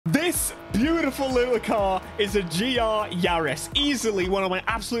beautiful little car is a GR Yaris. Easily one of my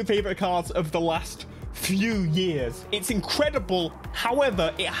absolute favorite cars of the last few years. It's incredible.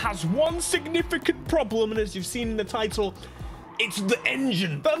 However, it has one significant problem, and as you've seen in the title, it's the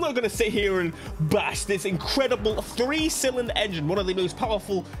engine. But I'm not going to sit here and bash this incredible 3-cylinder engine, one of the most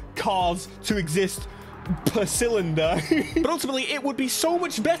powerful cars to exist per cylinder. But ultimately, it would be so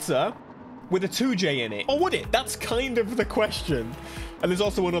much better with a 2J in it. Or would it? That's kind of the question. And there's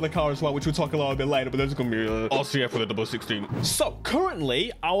also another car as well, which we'll talk a little bit later, but there's going to be a RCF with a 16. So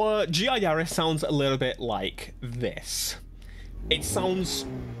currently, our GR Yaris sounds a little bit like this. It sounds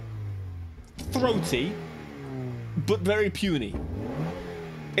throaty, but very puny.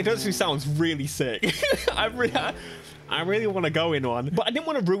 It actually sounds really sick. I really want to go in one, but I didn't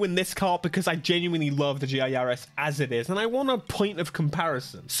want to ruin this car because I genuinely love the GR Yaris as it is, and I want a point of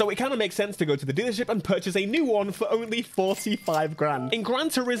comparison. So it kind of makes sense to go to the dealership and purchase a new one for only 45 grand. In Gran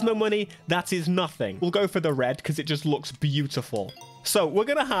Turismo money, that is nothing. We'll go for the red because it just looks beautiful. So we're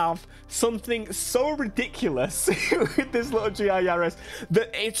going to have something so ridiculous with this little GR Yaris that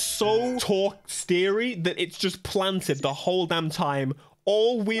it's so torque steery that it's just planted the whole damn time,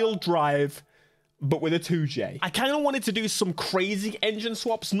 all-wheel drive, but with a 2J. I kind of wanted to do some crazy engine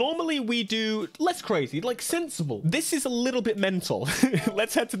swaps. Normally we do less crazy, like sensible. This is a little bit mental.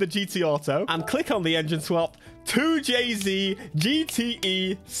 Let's head to the GT Auto and click on the engine swap. 2JZ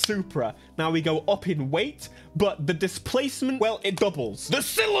GTE Supra. Now we go up in weight, but the displacement, well, it doubles. The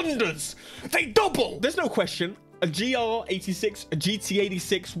cylinders, they double. There's no question. A GR86, a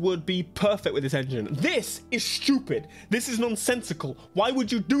GT86 would be perfect with this engine. This is stupid. This is nonsensical. Why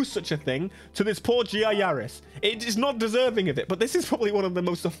would you do such a thing to this poor GR Yaris? It is not deserving of it, but this is probably one of the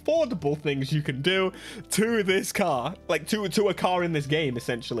most affordable things you can do to this car, like to a car in this game,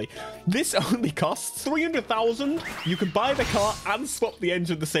 essentially. This only costs 300,000. You can buy the car and swap the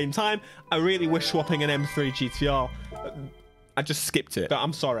engine at the same time. I really wish swapping an M3 GTR. I just skipped it.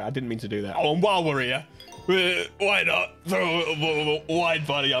 I'm sorry, I didn't mean to do that. Oh, and while we're here, why not throw a wide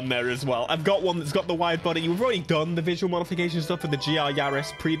body on there as well? I've got one that's got the wide body. You've already done the visual modification stuff for the GR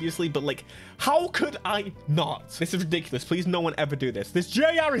Yaris previously, but like, how could I not? This is ridiculous. Please, no one ever do this. This GR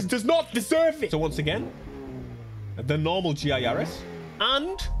Yaris does not deserve it. So once again, the normal GR Yaris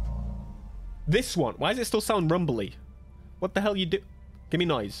and this one. Why does it still sound rumbly? What the hell you do? Give me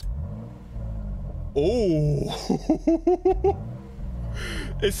noise. Oh.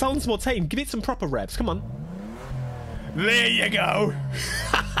 It sounds more tame. Give it some proper revs. Come on. There you go.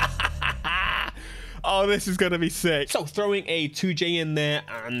 Oh, this is going to be sick. So throwing a 2J in there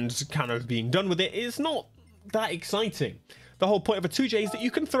and kind of being done with it is not that exciting. The whole point of a 2J is that you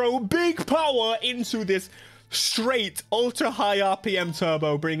can throw big power into this straight ultra high RPM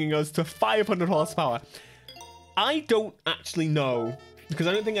turbo, bringing us to 500 horsepower. I don't actually know, because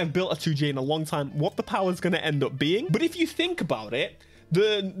I don't think I've built a 2J in a long time, what the power is going to end up being. But if you think about it,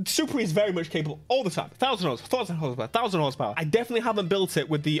 the Supra is very much capable all the time. 1,000 horsepower, 1,000 horsepower. I definitely haven't built it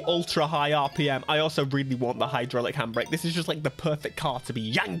with the ultra high RPM. I also really want the hydraulic handbrake. This is just like the perfect car to be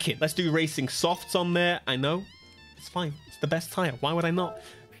yanking. Let's do racing softs on there. I know. It's fine. It's the best tire. Why would I not?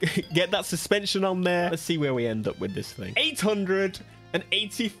 Get that suspension on there. Let's see where we end up with this thing.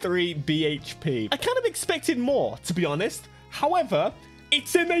 883 bhp. I kind of expected more, to be honest. However,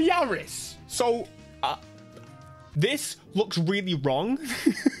 it's in a Yaris. So, this looks really wrong.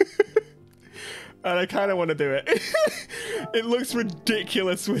 And I kind of want to do it. It looks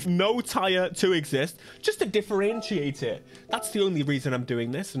ridiculous with no tire to exist, just to differentiate it. That's the only reason I'm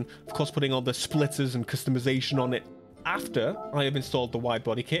doing this. And of course, putting all the splitters and customization on it after I have installed the wide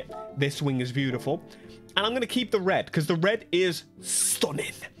body kit. This wing is beautiful. And I'm going to keep the red because the red is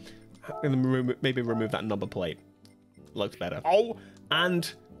stunning. I'm going to maybe remove that number plate. Looks better. Oh,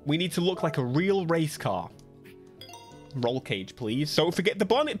 and we need to look like a real race car. Roll cage, please. Don't forget the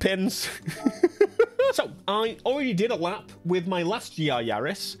bonnet pins. So, I already did a lap with my last GR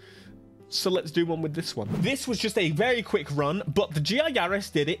Yaris. So let's do one with this one. This was just a very quick run, but the GR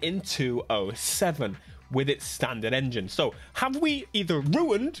Yaris did it in 207 with its standard engine. So, have we either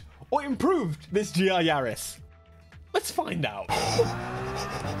ruined or improved this GR Yaris? Let's find out.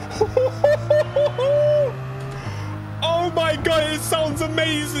 Oh my god, it sounds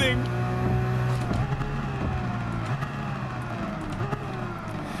amazing.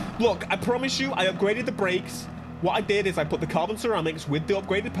 Look, I promise you, I upgraded the brakes. What I did is I put the carbon ceramics with the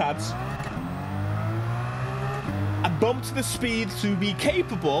upgraded pads. I bumped the speed to be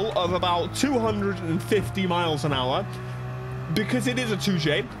capable of about 250 miles an hour. Because it is a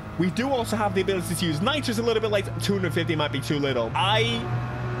 2J, we do also have the ability to use nitrous a little bit later. 250 might be too little.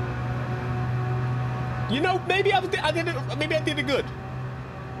 You know, maybe I did it good.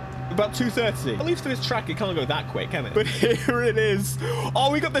 About 230. At least for this track, it can't go that quick, can it? But here it is.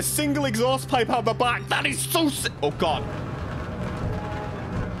 Oh, we got the single exhaust pipe out the back. That is so sick. Oh, God.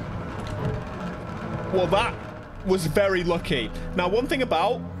 Well, that was very lucky. Now, one thing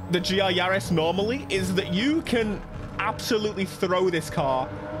about the GR Yaris normally is that you can absolutely throw this car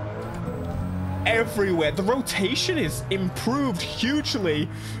everywhere. The rotation is improved hugely,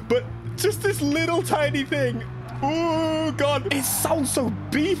 but just this little tiny thing. Oh, God. It sounds so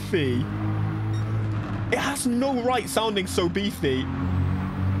beefy. It has no right sounding so beefy.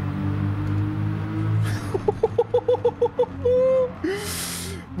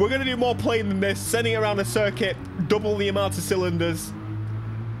 We're going to do more playing than this. Sending it around the circuit. Double the amount of cylinders.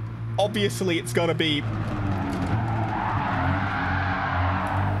 Obviously, it's going to be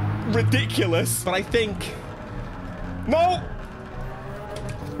ridiculous. But I think... No!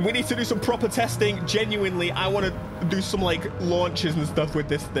 We need to do some proper testing. Genuinely, I want to do some, like, launches and stuff with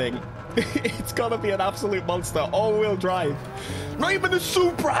this thing. It's going to be an absolute monster. All-wheel drive. Not even a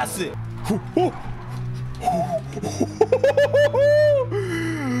Supra has it.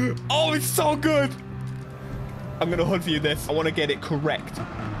 Oh, it's so good. I'm going to hood view this. I want to get it correct.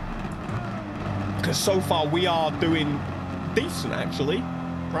 Because so far, we are doing decent, actually.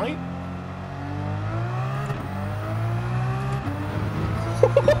 Right?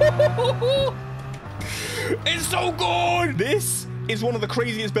 It's so good. This is one of the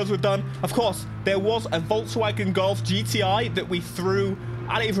craziest builds we've done. Of course, there was a Volkswagen Golf GTI that we threw.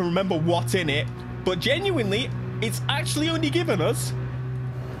 I don't even remember what's in it, but genuinely, it's actually only given us,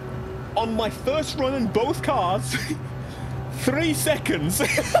 on my first run in both cars, 3 seconds.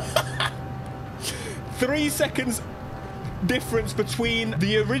 3 seconds difference between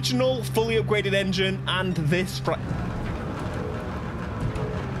the original fully upgraded engine and this.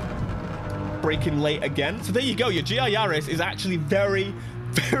 Braking late again. So there you go. Your GR Yaris is actually very,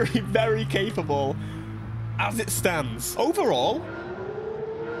 very, very capable as it stands. Overall,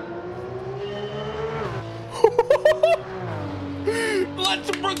 let's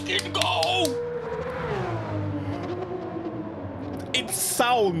freaking go! It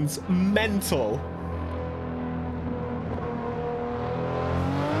sounds mental.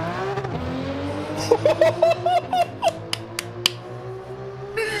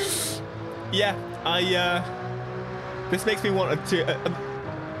 Yeah, this makes me want to,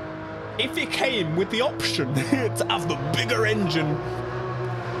 if it came with the option to have the bigger engine,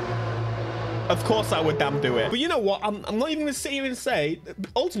 of course I would damn do it. But you know what? I'm not even going to sit here and say,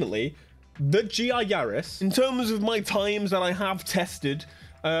 ultimately, the GR Yaris, in terms of my times that I have tested,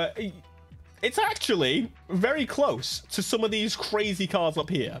 it's actually very close to some of these crazy cars up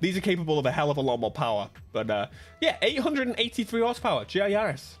here. These are capable of a hell of a lot more power. But yeah, 883 horsepower, GR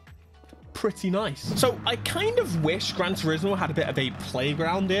Yaris. Pretty nice. So I kind of wish Gran Turismo had a bit of a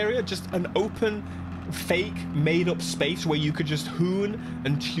playground area, just an open, fake, made-up space where you could just hoon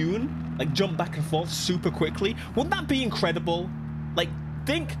and tune, like jump back and forth super quickly. Wouldn't that be incredible? Like,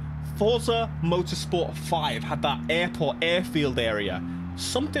 think Forza Motorsport 5 had that airfield area.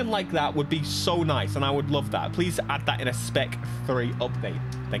 Something like that would be so nice, and I would love that. Please add that in a Spec 3 update.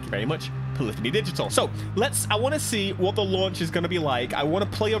 Thank you very much, Polyphony Digital. So I want to see what the launch is going to be like. I want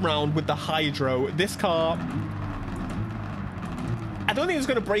to play around with the hydro. This car, I don't think it's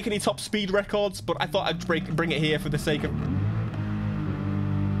going to break any top speed records, but I thought I'd bring it here for the sake of...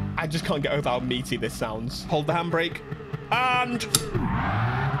 I just can't get over how meaty this sounds. Hold the handbrake, and...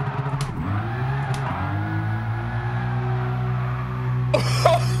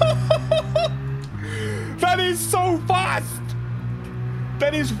 That is so fast!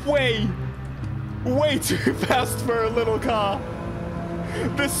 That is way too fast for a little car.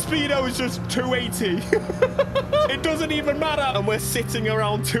 The speedo is just 280. It doesn't even matter. And we're sitting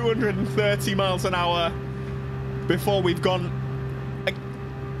around 230 miles an hour before we've gone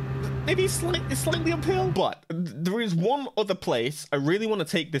maybe slightly uphill. But there is one other place I really want to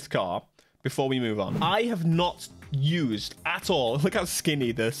take this car before we move on. I have not used at all, look how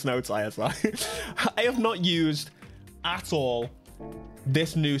skinny the snow tires are. I have not used at all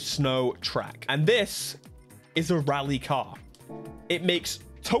this new snow track, and this is a rally car. It makes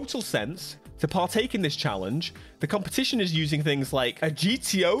total sense to partake in this challenge. The competition is using things like a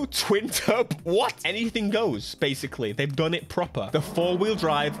GTO twin turbo. What? Anything goes, basically. They've done it proper. The 4-wheel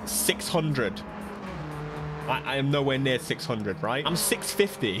drive 600. I am nowhere near 600, right? I'm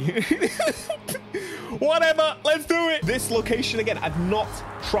 650. Whatever, let's do it. This location, again, I've not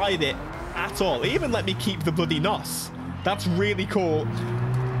tried it at all. They even let me keep the bloody NOS. That's really cool.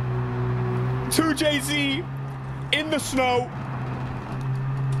 2JZ in the snow.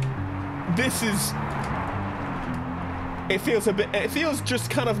 This is It feels just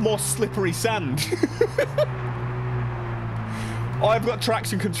kind of more slippery sand. Oh, I've got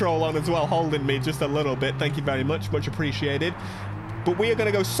traction control on as well, holding me just a little bit. Thank you very much. Much appreciated. But we are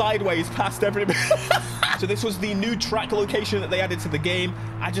going to go sideways past everybody. So this was the new track location that they added to the game.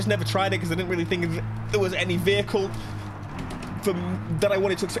 I just never tried it because I didn't really think there was any vehicle that I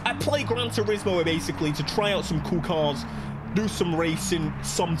wanted to. I play Gran Turismo basically to try out some cool cars, do some racing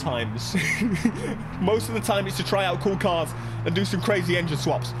sometimes. Most of the time it's to try out cool cars and do some crazy engine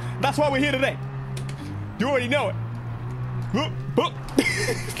swaps. That's why we're here today. You already know it.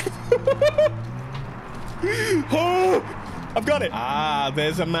 Oh, I've got it. Ah,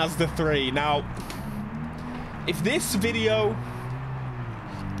 there's a Mazda 3. Now, if this video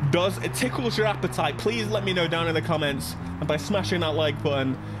it tickles your appetite, please let me know down in the comments and by smashing that like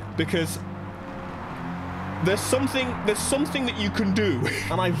button, because there's something that you can do,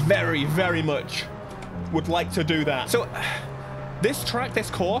 and I very, very much would like to do that. So this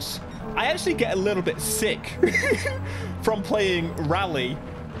course, I actually get a little bit sick from playing rally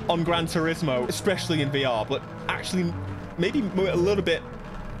on Gran Turismo, especially in VR, but actually maybe a little bit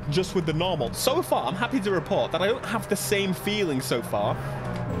just with the normal. So far, I'm happy to report that I don't have the same feeling so far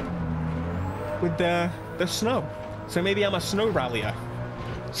with the snow. So maybe I'm a snow rallier.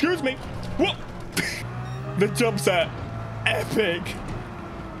 Excuse me. Whoop. The jumps are epic.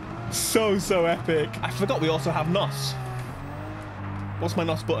 So epic. I forgot we also have NOS. What's my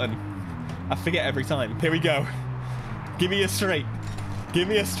NOS button? I forget every time. Here we go. Give me a straight. Give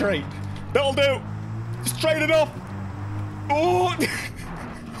me a straight. That'll do. Straight it off. Oh.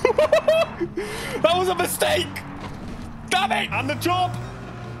 That was a mistake. Damn it. And the job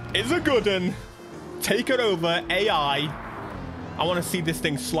is a good one. Take it over, AI. I want to see this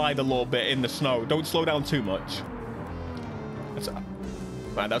thing slide a little bit in the snow. Don't slow down too much.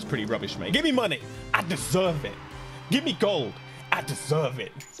 Man, that's pretty rubbish, mate. Give me money. I deserve it. Give me gold. I deserve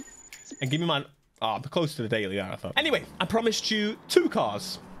it. And give me my... Oh, I'm close to the daily there, I thought. Anyway, I promised you 2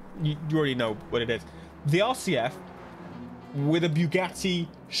 cars. You already know what it is. The RCF with a Bugatti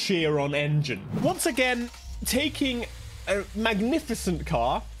Chiron engine. Once again, taking a magnificent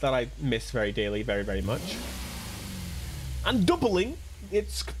car that I miss very dearly, very, very much, and doubling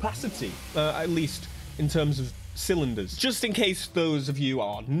its capacity, at least in terms of cylinders. Just in case those of you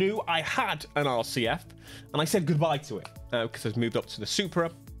are new, I had an RCF and I said goodbye to it because I've moved up to the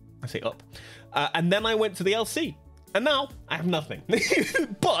Supra. I say up. And then I went to the LC. And now I have nothing.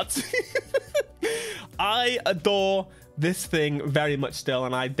 But I adore this thing very much still.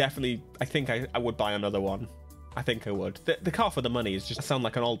 And I think I would buy another one. I think I would. The car for the money is just... I sound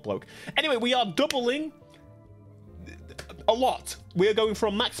like an old bloke. Anyway, we are doubling a lot. We are going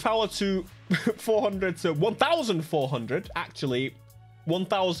from max power to 400 to 1,400. Actually,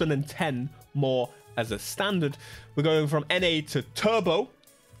 1,010 more as a standard. We're going from NA to turbo.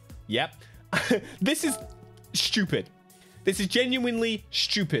 Yep. This is stupid. This is genuinely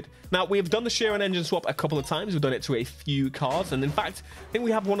stupid. Now, we have done the Chiron engine swap a couple of times. We've done it to a few cars. And in fact, I think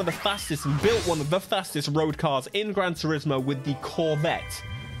we have one of the fastest and built one of the fastest road cars in Gran Turismo with the Corvette.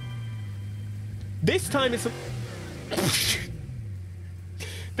 This time it's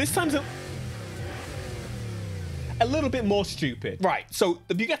this time's a little bit more stupid. Right, so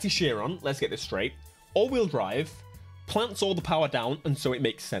the Bugatti Chiron, let's get this straight. All-wheel drive, plants all the power down, and so it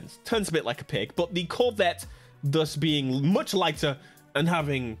makes sense. Turns a bit like a pig, but the Corvette, thus being much lighter and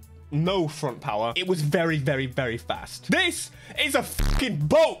having no front power, it was very, very, very fast. This is a fucking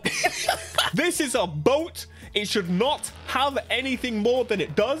boat. This is a boat. It should not have anything more than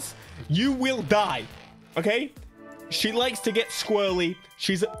it does. You will die, okay? She likes to get squirrely.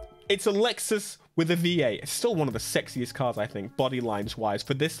 It's a Lexus with a V8. It's still one of the sexiest cars, I think, body lines wise,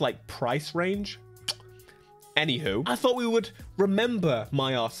 for this like price range. Anywho, I thought we would remember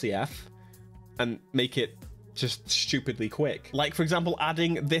my RCF and make it just stupidly quick. Like, for example,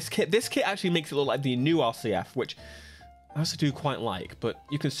 adding this kit. This kit actually makes it look like the new RCF, which I also do quite like, but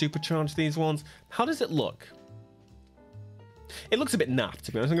you can supercharge these ones. How does it look? It looks a bit naff,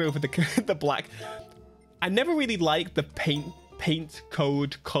 to be honest. I'm going to go for the black. I never really like the paint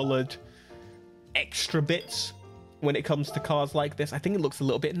code colored extra bits when it comes to cars like this. I think it looks a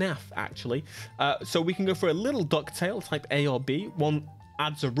little bit naff, actually. So we can go for a little ducktail, type A or B. One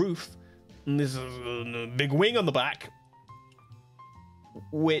adds a roof, and there's a big wing on the back,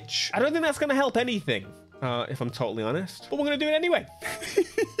 which I don't think that's going to help anything, if I'm totally honest. But we're going to do it anyway.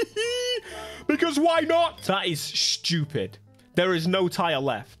 Because why not? That is stupid. There is no tire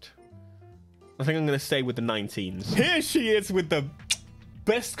left. I think I'm going to stay with the 19s. Here she is with the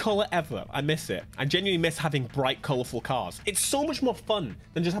best color ever. I miss it. I genuinely miss having bright, colorful cars. It's so much more fun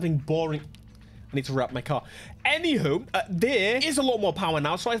than just having boring... I need to wrap my car. Anywho, there is a lot more power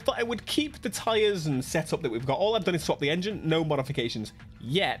now, so I thought I would keep the tires and setup that we've got. All I've done is swap the engine, no modifications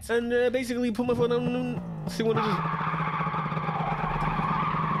yet. And basically put my foot on, see what it is.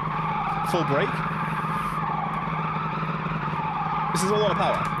 Full brake. This is a lot of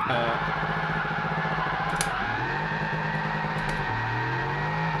power.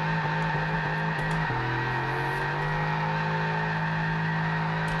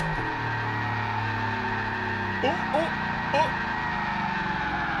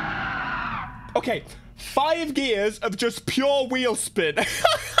 Okay, 5 gears of just pure wheel spin.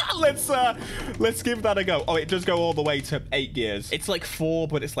 Let's give that a go. Oh, it does go all the way to 8 gears. It's like 4,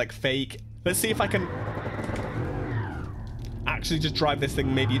 but it's like fake. Let's see if I can actually just drive this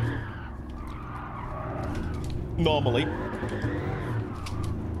thing maybe normally.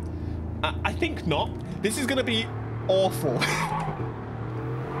 I think not. This is gonna be awful.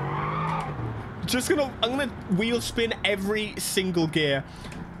 I'm gonna wheel spin every single gear.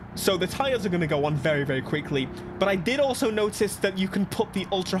 So the tires are going to go on very, very quickly. But I did also notice that you can put the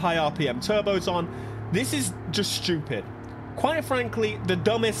ultra high RPM turbos on. This is just stupid. Quite frankly, the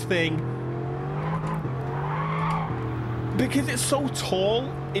dumbest thing. Because it's so tall,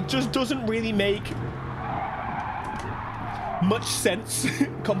 it just doesn't really make much sense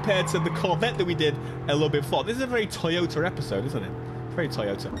compared to the Corvette that we did a little bit before. This is a very Toyota episode, isn't it? Very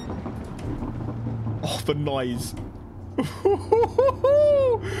Toyota. Oh, the noise.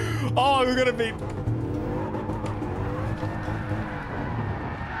 Oh, we're gonna be...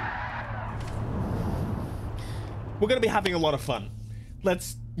 We're gonna be having a lot of fun.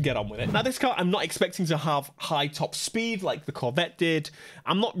 Let's get on with it. Now, this car, I'm not expecting to have high top speed like the Corvette did.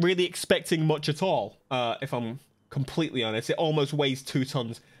 I'm not really expecting much at all, if I'm completely honest. It almost weighs 2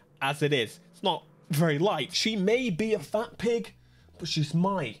 tons as it is. It's not very light. She may be a fat pig, but she's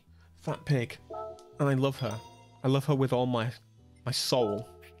my fat pig. And I love her. I love her with all my soul.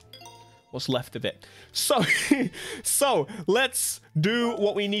 What's left of it. So, let's do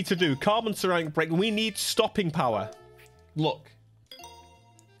what we need to do. Carbon ceramic brake. We need stopping power. Look.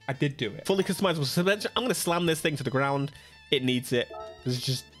 I did do it. Fully customizable suspension. I'm going to slam this thing to the ground. It needs it. There's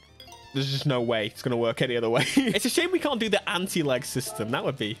just no way it's going to work any other way. It's a shame we can't do the anti-lag system. That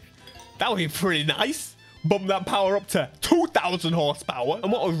would be pretty nice. Bump that power up to 2,000 horsepower.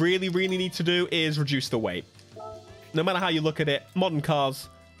 And what we really, really need to do is reduce the weight. No matter how you look at it, modern cars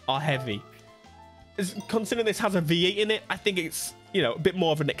are heavy. Considering this has a V8 in it, I think it's, you know, a bit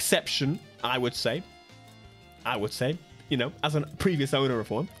more of an exception, I would say. You know, as a previous owner of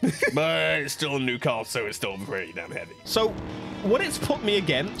one. But it's still a new car, so it's still pretty damn heavy. So, what it's put me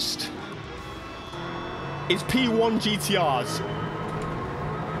against is P1 GTRs.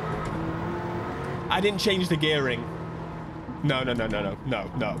 I didn't change the gearing. No.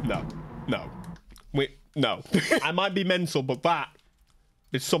 Wait, no. I might be mental, but that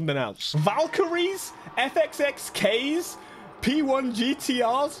is something else. Valkyries, FXXKs, P1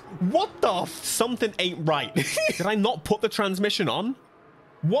 GTRs. What the something ain't right. Did I not put the transmission on?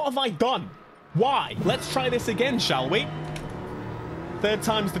 What have I done? Why? Let's try this again, shall we? 3rd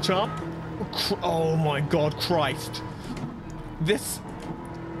time's the charm. Oh my God, Christ. This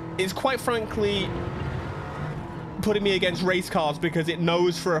is quite frankly putting me against race cars because it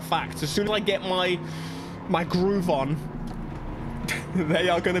knows for a fact as soon as I get my groove on, they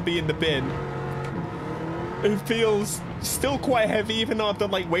are going to be in the bin. It feels still quite heavy, even though I've done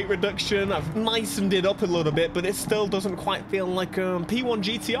like weight reduction. I've nicened it up a little bit, but it still doesn't quite feel like a P1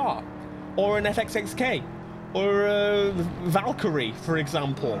 GTR or an FXXK or a Valkyrie, for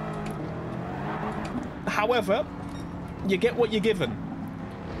example. However, you get what you're given.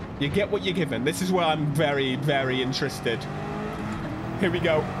 You get what you're given. This is where I'm very, very interested. Here we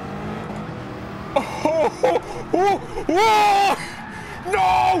go.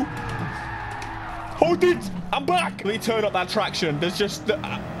 No! Hold it! I'm back! Let me turn up that traction. There's just...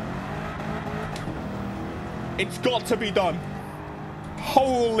 it's got to be done.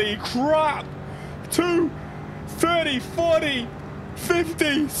 Holy crap! 2, 30, 40,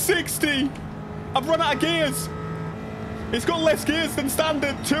 50, 60. I've run out of gears. It's got less gears than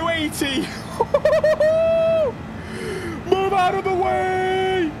standard. 280. Move out of the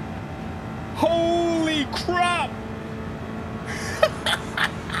way! Holy crap!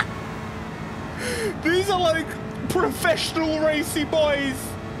 These are like professional racy boys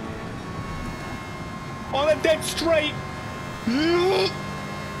on a dead straight.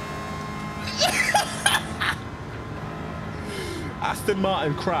 Aston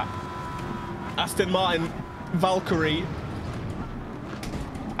Martin crap. Aston Martin Valkyrie.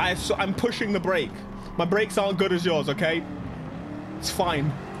 I'm pushing the brake. My brakes aren't good as yours, okay? It's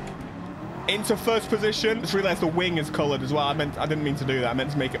fine. into first position. Just realized the wing is colored as well. I didn't mean to do that. I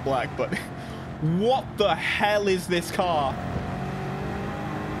meant to make it black, but what the hell is this car?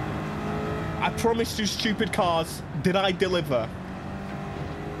 I promised you stupid cars. Did I deliver?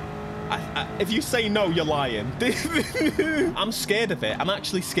 If you say no, you're lying. I'm scared of it. I'm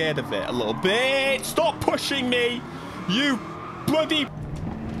actually scared of it a little bit. Stop pushing me, you bloody...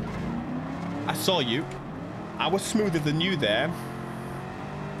 I saw you. I was smoother than you there.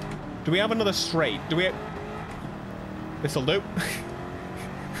 Do we have another straight? Do we... This'll do.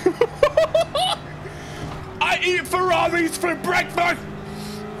 I eat Ferraris for breakfast!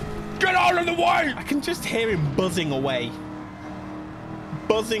 Get out of the way! I can just hear him buzzing away.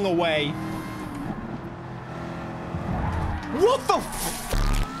 Buzzing away. What the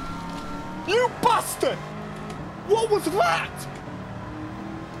f... You bastard! What was that?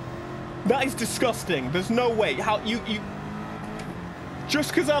 That is disgusting. There's no way. How you... Just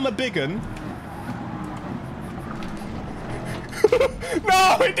because I'm a big un.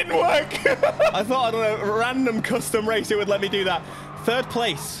 No, it didn't work. I thought on a random custom race it would let me do that. Third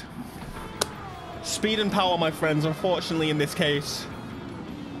place. Speed and power, my friends. Unfortunately, in this case,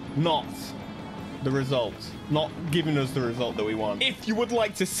 not the result. Not giving us the result that we want. If you would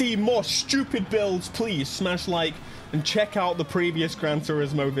like to see more stupid builds, please smash like and check out the previous Gran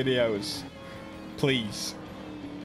Turismo videos. Please.